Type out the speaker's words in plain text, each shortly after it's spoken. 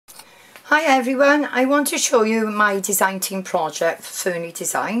Hi everyone, I want to show you my design team project for Fernli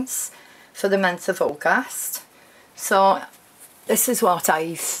Designs for the month of August. So this is what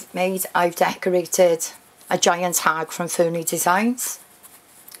I've made. I've decorated a giant tag from Fernli Designs.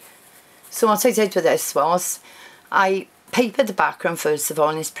 So what I did with this was I papered the background first of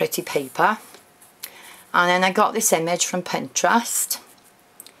all in this pretty paper, and then I got this image from Pinterest,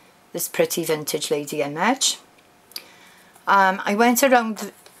 this pretty vintage lady image. I went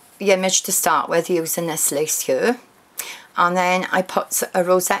around the image to start with using this lace here, and then I put a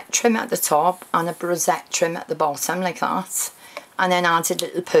rosette trim at the top and a rosette trim at the bottom like that, and then added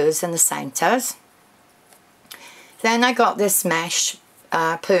little pearls in the centres. Then I got this mesh,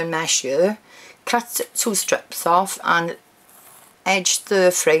 pearl mesh here, cut 2 strips off and edged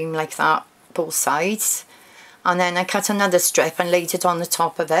the frame like that both sides, and then I cut another strip and laid it on the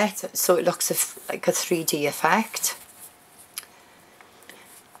top of it so it looks like a 3D effect.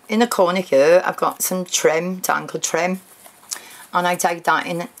 In the corner here I've got some trim, dangle trim, and I dyed that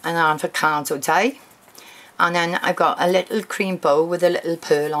in an avocado dye, and then I've got a little cream bow with a little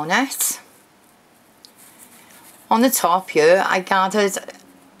pearl on it. On the top here I gathered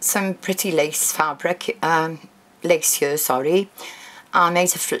some pretty lace fabric, lace here, sorry, and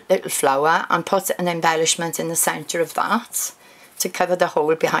made a little flower and put an embellishment in the centre of that to cover the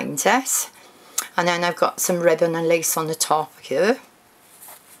hole behind it. And then I've got some ribbon and lace on the top here.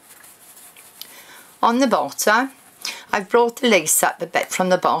 On the bottom, I've brought the lace up a bit from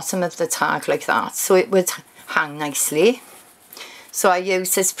the bottom of the tag like that so it would hang nicely. So I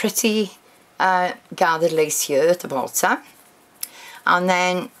used this pretty gathered lace here at the bottom, and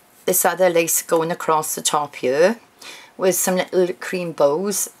then this other lace going across the top here with some little cream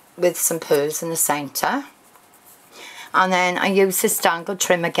bows with some pearls in the centre. And then I used this dangle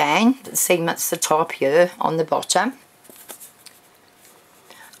trim again, the same as the top here on the bottom.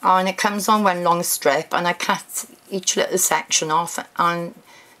 And it comes on one long strip, and I cut each little section off and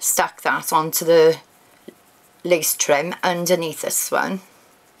stuck that onto the lace trim underneath this one,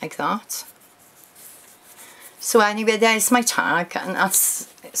 like that. So anyway, there's my tag, and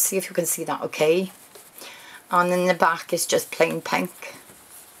that's, see if you can see that okay. And then the back is just plain pink.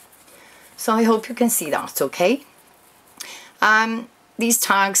 So I hope you can see that okay. These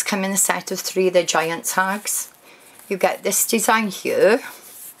tags come in a set of 3, they're giant tags. You get this design here,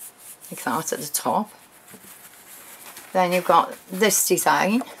 like that at the top. Then you've got this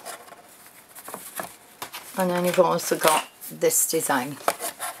design, and then you've also got this design.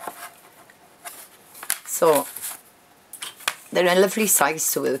 So they're a lovely size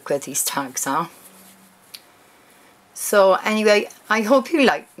to work with, these tags are. So anyway, I hope you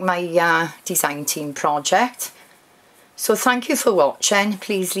like my design team project. So thank you for watching.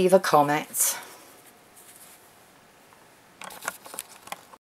 Please leave a comment.